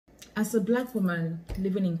As a Black woman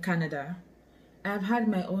living in Canada, I have had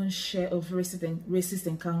my own share of racist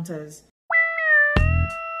encounters.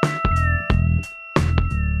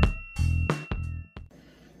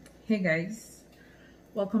 Hey guys,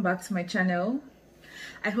 welcome back to my channel.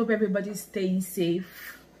 I hope everybody's staying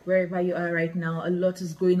safe wherever you are right now. A lot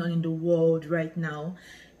is going on in the world right now,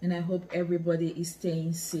 and I hope everybody is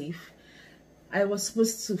staying safe. I was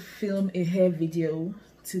supposed to film a hair video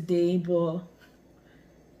today, but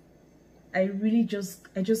I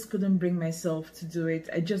just couldn't bring myself to do it.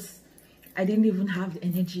 I didn't even have the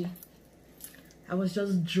energy. I was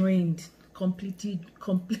just drained, I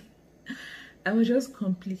was just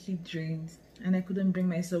completely drained, and I couldn't bring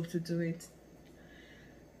myself to do it.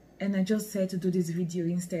 And I just said to do this video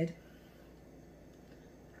instead.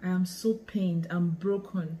 I am so pained, I'm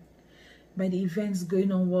broken by the events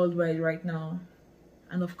going on worldwide right now.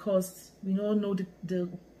 And of course, we all know the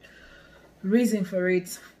reason for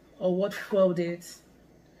it, or what fueled it,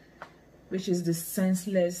 which is the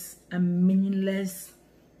senseless and meaningless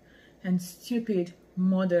and stupid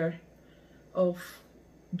murder of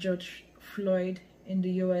George Floyd in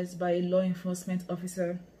the US by a law enforcement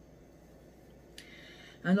officer.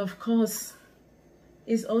 And of course,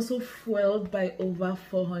 it's also fueled by over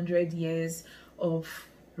 400 years of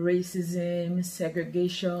racism,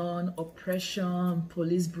 segregation, oppression,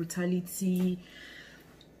 police brutality,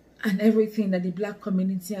 and everything that the Black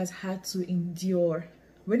community has had to endure.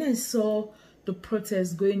 When I saw the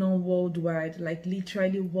protests going on worldwide, like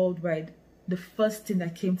literally worldwide, the first thing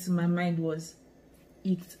that came to my mind was,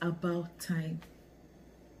 it's about time.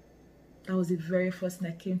 That was the very first thing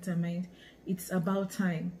that came to my mind. It's about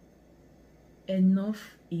time.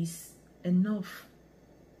 Enough is enough.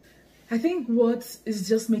 I think what is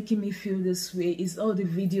just making me feel this way is all the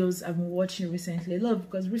videos I've been watching recently.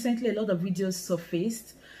 Because recently a lot of videos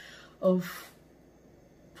surfaced of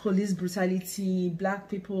police brutality, Black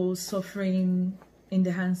people suffering in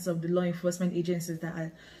the hands of the law enforcement agencies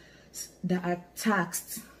that are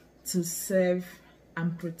tasked to serve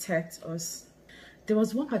and protect us. There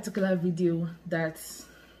was one particular video that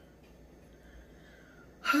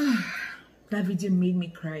that video made me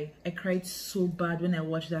cry. I cried so bad when I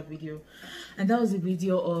watched that video. And that was a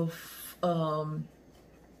video of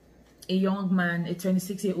a young man, a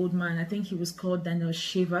 26-year-old man, I think he was called Daniel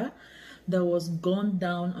Shaver, that was gunned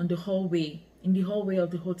down on the hallway, in the hallway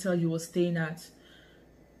of the hotel he was staying at.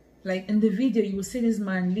 Like in the video, you will see this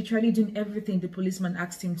man literally doing everything the policeman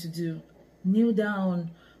asked him to do. Kneel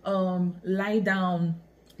down, lie down,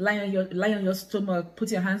 lie on your stomach,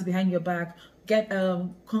 put your hands behind your back,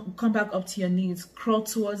 come back up to your knees, crawl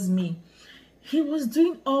towards me. He was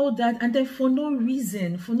doing all that, and then for no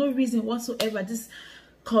reason whatsoever, this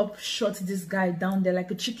cop shot this guy down there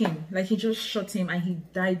like a chicken. Like he just shot him and he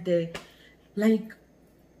died there like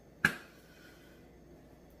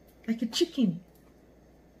a chicken.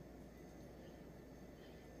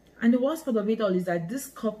 And the worst part of it all is that this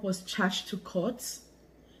cop was charged to court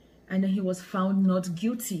and then he was found not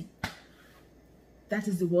guilty. That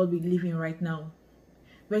is the world we live in right now,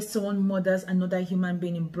 where someone murders another human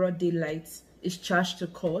being in broad daylight, is charged to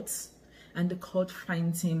court, and the court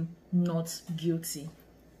finds him not guilty.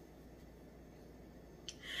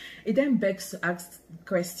 It then begs to ask the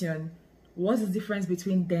question, what's the difference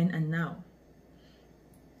between then and now?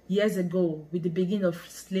 Years ago, with the beginning of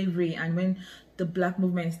slavery and when the Black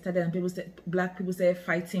movement started and Black people started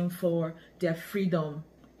fighting for their freedom,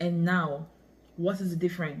 and now, what is the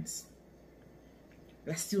difference?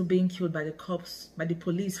 We're still being killed by the cops, by the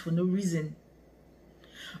police for no reason.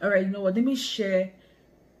 Alright, you know what? Let me share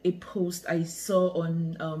a post I saw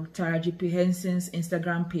on Taraji P. Henson's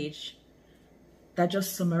Instagram page that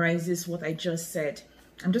just summarizes what I just said.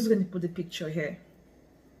 I'm just going to put the picture here.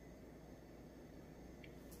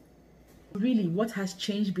 Really, what has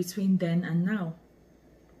changed between then and now?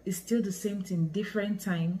 It's still the same thing, different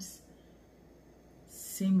times,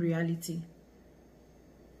 same reality.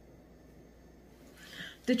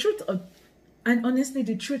 The truth and honestly,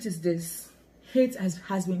 the truth is this: hate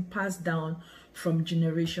has been passed down from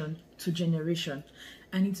generation to generation,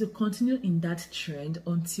 and it will continue in that trend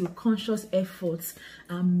until conscious efforts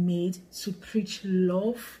are made to preach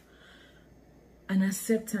love and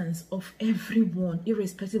acceptance of everyone,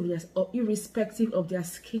 irrespective of their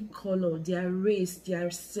skin color, their race,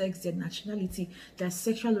 their sex, their nationality, their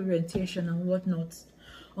sexual orientation and whatnot.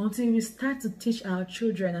 Until we start to teach our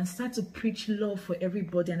children and start to preach love for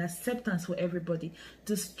everybody and acceptance for everybody,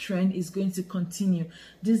 this trend is going to continue.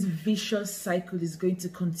 This vicious cycle is going to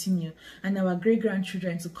continue, and our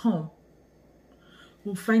great-grandchildren to come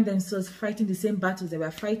will find themselves fighting the same battles that we're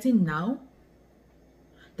fighting now,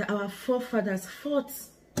 that our forefathers fought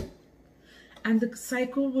And the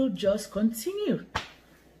cycle will just continue.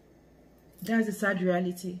 That's the sad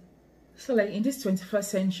reality. So like in this 21st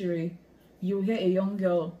century, you hear a young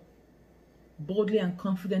girl boldly and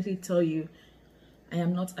confidently tell you, I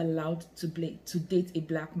am not allowed to date a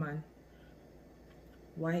black man.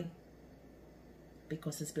 Why?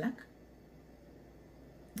 Because he's black?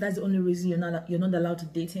 That's the only reason you're not allowed to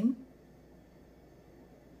date him?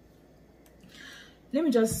 Let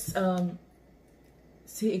me just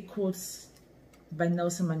say a quote by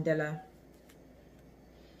Nelson Mandela,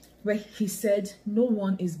 where he said, no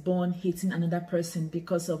one is born hating another person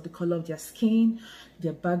because of the color of their skin,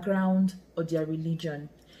 their background, or their religion.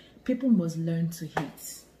 People must learn to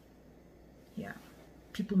hate. Yeah,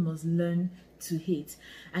 people must learn to hate.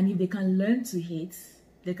 And if they can learn to hate,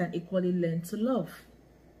 they can equally learn to love.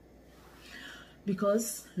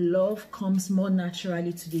 Because love comes more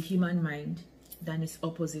naturally to the human mind than its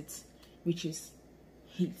opposite, which is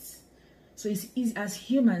hate. So it's easy, as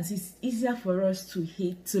humans, it's easier for us to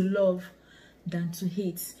hate, to love, than to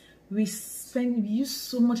hate. We use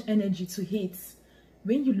so much energy to hate.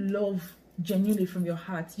 When you love genuinely from your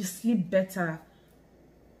heart, you sleep better.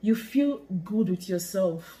 You feel good with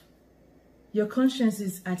yourself. Your conscience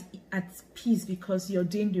is at peace because you're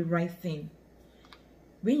doing the right thing.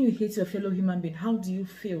 When you hate your fellow human being, how do you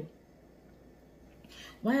feel?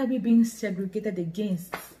 Why are we being segregated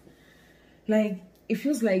against? Like, it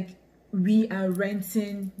feels like we are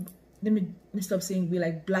renting, let me stop saying we,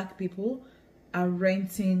 like black people are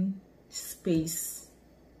renting space.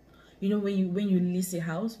 You know, when you lease a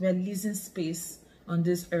house, we're leasing space on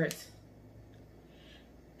this earth.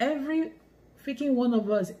 Every freaking one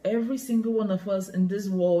of us, every single one of us in this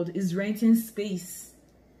world is renting space.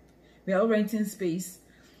 We are all renting space.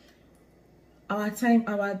 Our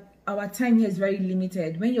time here is very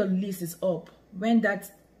limited. When your lease is up, when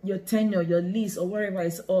your tenure, your lease or whatever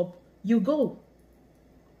is up, you go.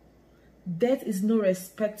 Death is no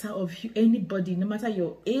respecter of anybody, no matter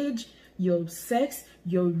your age, your sex,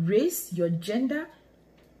 your race, your gender.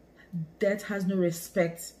 Death has no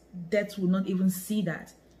respect. Death will not even see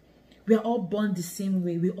that. We are all born the same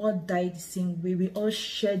way. We all die the same way. We all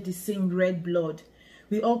share the same red blood.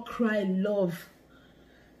 We all cry love,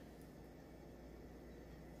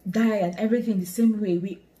 die and everything the same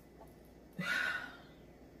way.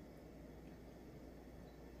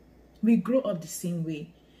 We grow up the same way.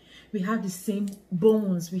 We have the same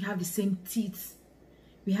bones. We have the same teeth.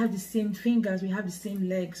 We have the same fingers. We have the same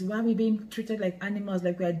legs. Why are we being treated like animals,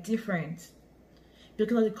 like we are different?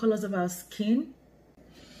 Because of the colors of our skin?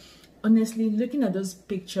 Honestly, looking at those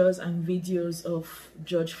pictures and videos of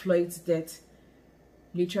George Floyd's death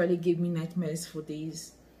literally gave me nightmares for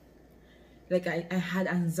days. Like I had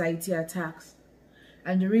anxiety attacks.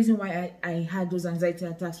 And the reason why I had those anxiety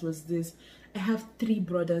attacks was this. I have 3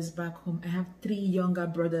 brothers back home. I have 3 younger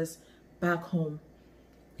brothers back home.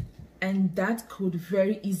 And that could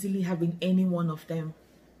very easily have been any one of them.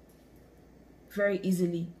 Very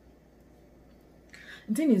easily.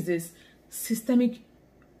 The thing is this, systemic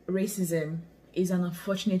racism is an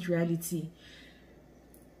unfortunate reality.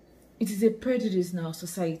 It is a prejudice in our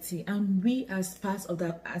society, and we as part of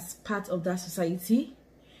that society,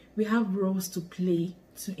 we have roles to play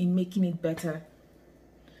in making it better.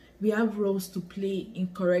 We have roles to play in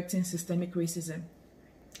correcting systemic racism.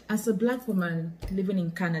 As a black woman living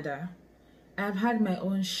in Canada, I have had my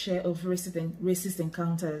own share of racist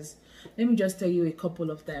encounters. Let me just tell you a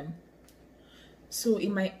couple of them. So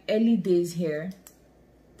in my early days here,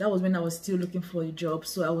 that was when I was still looking for a job.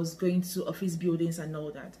 So I was going to office buildings and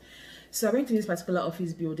all that. So I went to this particular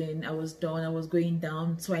office building. I was done. I was going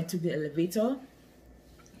down. So I took the elevator.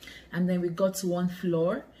 And then we got to one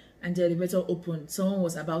floor and the elevator opened. Someone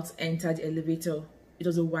was about to enter the elevator. It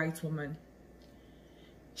was a white woman.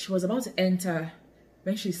 She was about to enter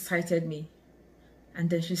when she sighted me. And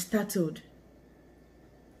then she startled.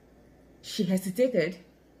 She hesitated.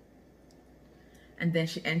 And then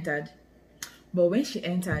she entered. But when she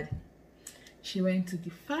entered, she went to the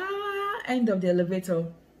far end of the elevator.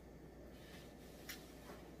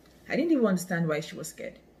 I didn't even understand why she was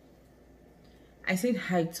scared. I said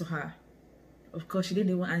hi to her. Of course, she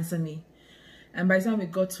didn't even answer me. And by the time we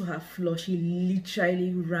got to her floor, she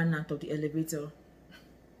literally ran out of the elevator.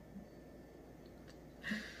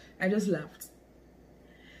 I just laughed.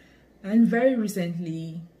 And very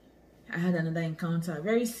recently, I had another encounter, a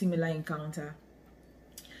very similar encounter.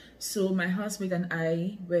 So my housemate and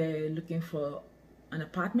I were looking for an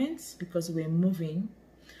apartment because we were moving.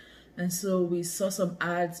 And so we saw some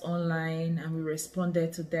ads online and we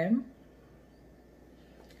responded to them.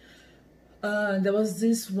 There was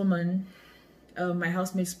this woman, my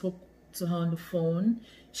housemate spoke to her on the phone.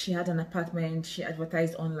 She had an apartment she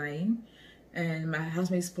advertised online, and my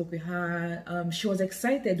housemate spoke with her. She was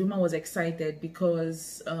excited. The woman was excited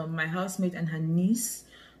because my housemate and her niece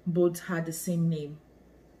both had the same name,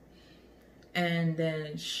 and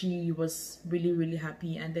then she was really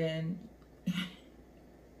happy. And then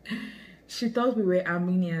she thought we were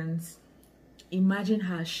Armenians. Imagine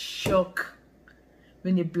her shock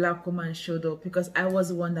when a black woman showed up, because I was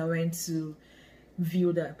the one that went to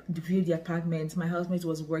view the apartment. My housemate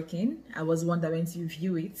was working. I was the one that went to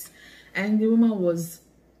view it, and the woman was,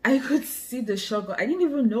 I could see the shock. I didn't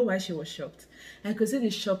even know why she was shocked. I could see the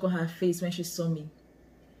shock on her face when she saw me,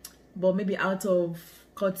 but maybe out of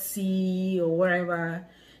courtesy or whatever,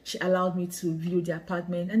 she allowed me to view the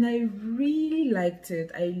apartment, and I really liked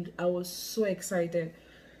it. I was so excited.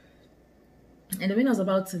 And then when I was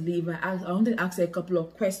about to leave, I wanted to ask her a couple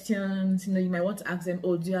of questions. You know, you might want to ask them,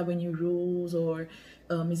 oh, do you have any rules, or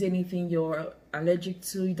is there anything you're allergic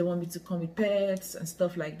to? You don't want me to come with pets and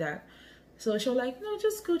stuff like that. So she was like, no,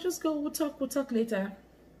 just go. We'll talk later.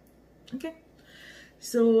 Okay.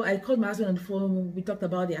 So I called my husband on the phone. We talked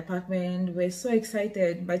about the apartment. We're so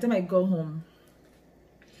excited. By the time I go home,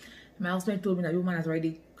 my husband told me that the woman has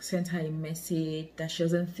already sent her a message that she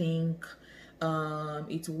doesn't think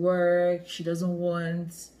it works. She doesn't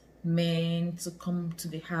want men to come to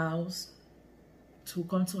the house, to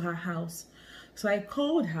come to her house. So I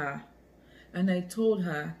called her and I told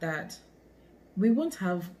her that we won't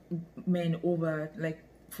have men over, like,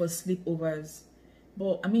 for sleepovers.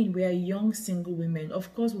 But I mean, we are young single women.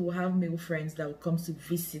 Of course we will have male friends that will come to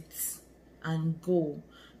visit and go,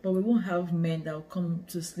 but we won't have men that will come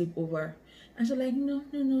to sleep over. And she's like,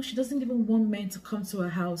 no, she doesn't even want men to come to her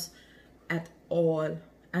house at all.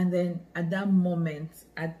 And then at that moment,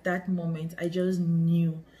 I just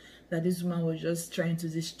knew that this woman was just trying to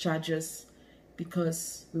discharge us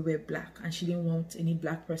because we were black, and she didn't want any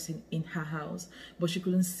black person in her house. But she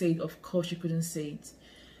couldn't say it. Of course she couldn't say it.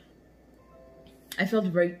 I felt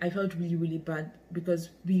really bad, because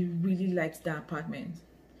we really liked the apartment,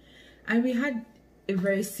 and we had a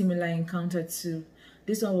very similar encounter too.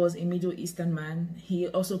 This one was a Middle Eastern man. He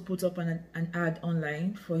also put up an ad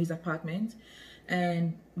online for his apartment,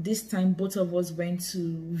 and this time both of us went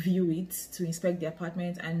to view it, to inspect the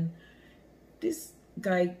apartment. And this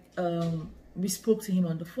guy, we spoke to him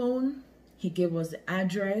on the phone. He gave us the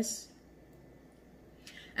address,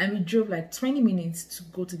 and we drove like 20 minutes to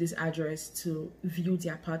go to this address to view the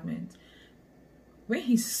apartment. When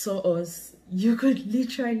he saw us, you could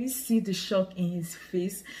literally see the shock in his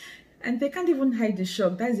face. And they can't even hide the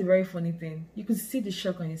shock. That is a very funny thing. You could see the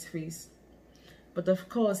shock on his face. But of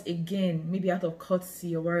course, again, maybe out of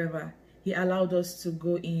courtesy or wherever, he allowed us to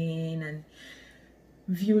go in and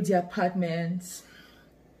view the apartment.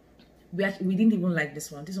 We didn't even like this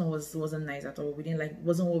one. This one wasn't nice at all. We didn't like,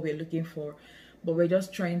 wasn't what we were looking for. But we're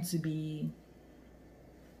just trying to be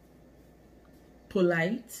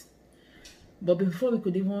polite. But before we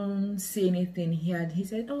could even say anything, he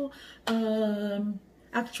said, oh,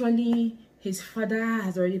 actually his father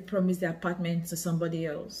has already promised the apartment to somebody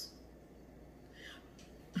else.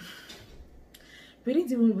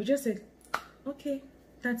 We just said, okay,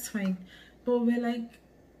 that's fine. But we're like,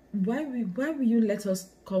 why will you let us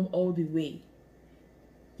come all the way?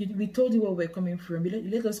 We told you where we're coming from. You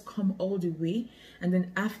let us come all the way, and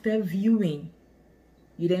then after viewing,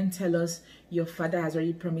 you then tell us your father has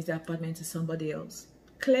already promised the apartment to somebody else.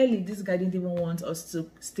 Clearly, this guy didn't even want us to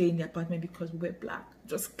stay in the apartment because we were black.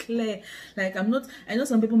 Just clear. Like, I know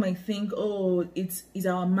some people might think, oh, it's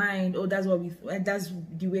our mind, oh, that's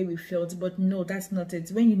the way we felt. But no, that's not it.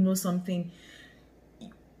 When you know something,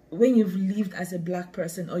 when you've lived as a black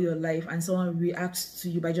person all your life and someone reacts to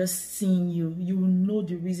you by just seeing you, you will know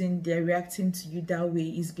the reason they're reacting to you that way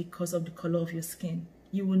is because of the color of your skin.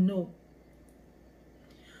 You will know.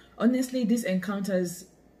 Honestly, these encounters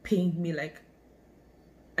pained me. Like,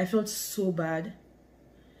 I felt so bad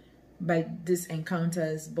by these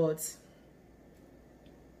encounters. But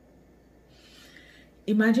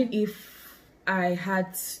imagine if I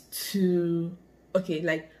had to, okay,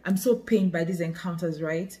 like, I'm so pained by these encounters,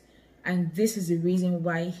 right? And this is the reason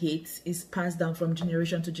why hate is passed down from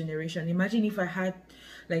generation to generation. Imagine if I had,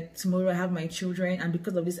 like, tomorrow I have my children, and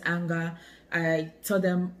because of this anger, I tell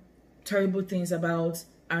them terrible things about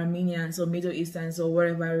Armenians or Middle Easterns or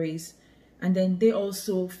whatever race, and then they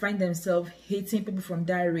also find themselves hating people from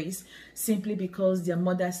that race simply because their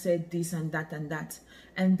mother said this and that and that.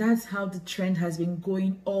 And that's how the trend has been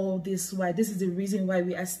going all this while. This is the reason why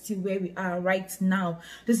we are still where we are right now.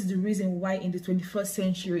 This is the reason why in the 21st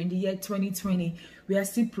century, in the year 2020, we are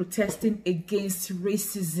still protesting against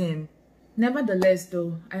racism. Nevertheless,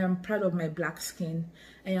 though, I am proud of my black skin.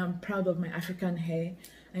 I am proud of my African hair.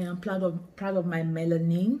 I am proud of my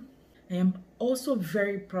melanin. I am also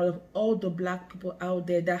very proud of all the black people out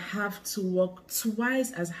there that have to work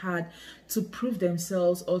twice as hard to prove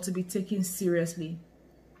themselves or to be taken seriously.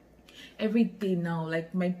 Every day now,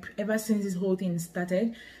 like ever since this whole thing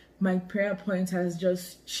started, my prayer point has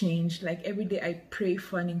just changed. Like every day I pray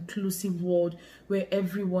for an inclusive world where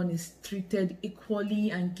everyone is treated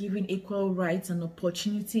equally and given equal rights and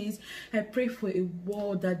opportunities. I pray for a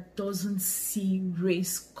world that doesn't see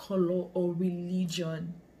race, color, or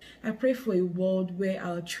religion. I pray for a world where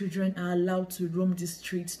our children are allowed to roam the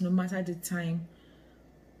streets no matter the time,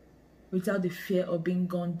 without the fear of being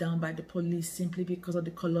gunned down by the police simply because of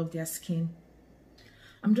the color of their skin.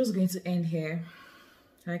 I'm just going to end here.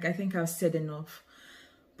 Like, I think I've said enough.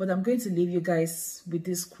 But I'm going to leave you guys with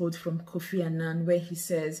this quote from Kofi Annan, where he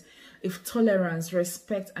says, if tolerance,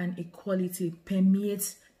 respect, and equality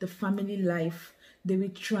permeate the family life, they will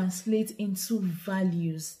translate into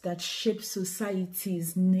values that shape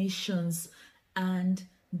societies, nations, and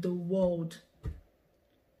the world.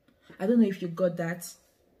 I don't know if you got that,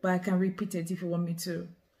 but I can repeat it if you want me to.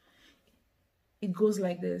 It goes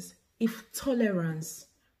like this. If tolerance,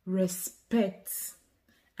 respect,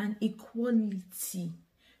 and equality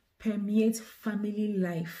permeate family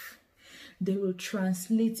life, they will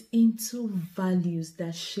translate into values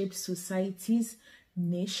that shape societies,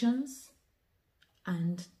 nations,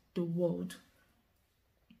 and the world.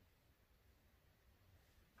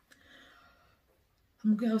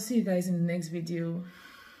 I'll see you guys in the next video.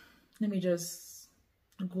 Let me just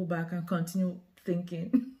go back and continue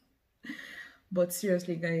thinking. But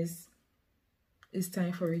seriously, guys, it's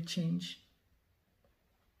time for a change.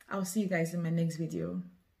 I'll see you guys in my next video.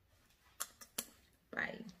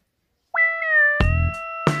 Bye.